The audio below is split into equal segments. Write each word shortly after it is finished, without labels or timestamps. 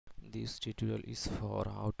This tutorial is for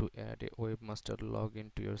how to add a webmaster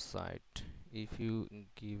login to your site. If you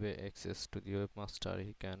give access to the webmaster,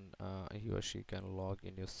 he or she can log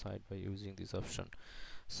in your site by using this option.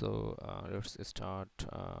 So let's start.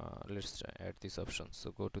 Let's add this option.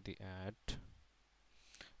 So go to the add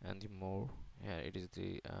and the more. Yeah, it is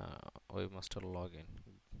the webmaster login.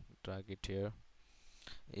 Drag it here.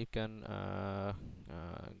 You can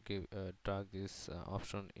drag this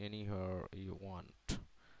option anywhere you want.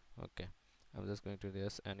 Okay, I'm just going to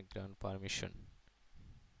this and grant permission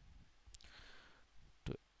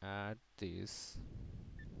to add this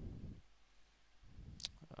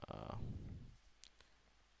uh,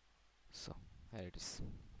 so here it is.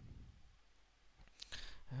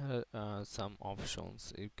 Some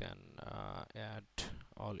options you can add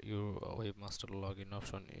all your webmaster login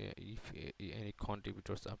option. If any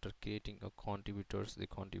contributors, after creating a contributors, the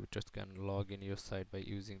contributors can log in your site by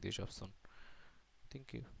using this option.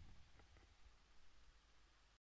 Thank you.